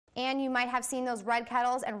And you might have seen those red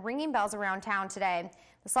kettles and ringing bells around town today.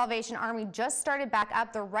 The Salvation Army just started back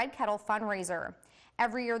up the Red Kettle fundraiser.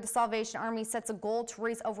 Every year, the Salvation Army sets a goal to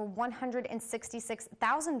raise over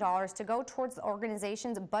 $166,000 to go towards the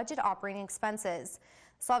organization's budget operating expenses.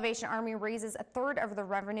 The Salvation Army raises a third of the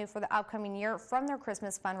revenue for the upcoming year from their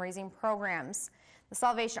Christmas fundraising programs. The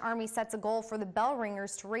Salvation Army sets a goal for the bell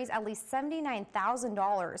ringers to raise at least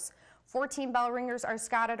 $79,000. 14 bell ringers are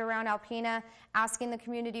scattered around Alpena, asking the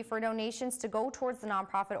community for donations to go towards the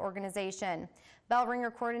nonprofit organization. Bell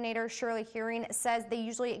ringer coordinator Shirley Hearing says they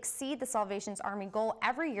usually exceed the Salvation Army goal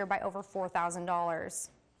every year by over $4,000.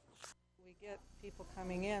 We get people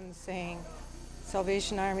coming in saying,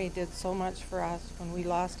 Salvation Army did so much for us when we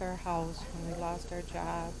lost our house, when we lost our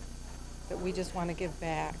job, that we just want to give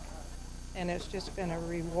back. And it's just been a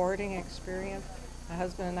rewarding experience. My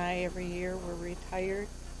husband and I, every year, we're retired,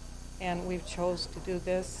 and we've chose to do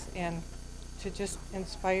this and to just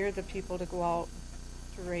inspire the people to go out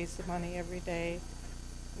to raise the money every day,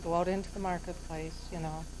 go out into the marketplace, you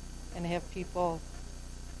know, and have people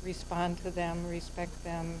respond to them, respect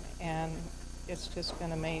them, and it's just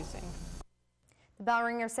been amazing. The bell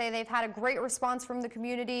ringers say they've had a great response from the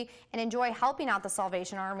community and enjoy helping out the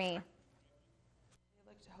Salvation Army. I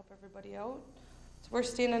like to help everybody out. We're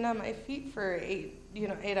standing on my feet for 8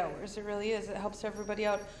 hours. It really is. It helps everybody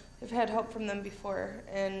out. I've had help from them before,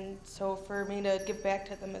 and so for me to give back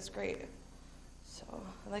to them is great. So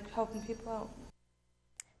I like helping people out.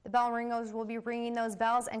 The bell ringers will be ringing those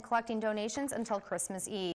bells and collecting donations until Christmas Eve.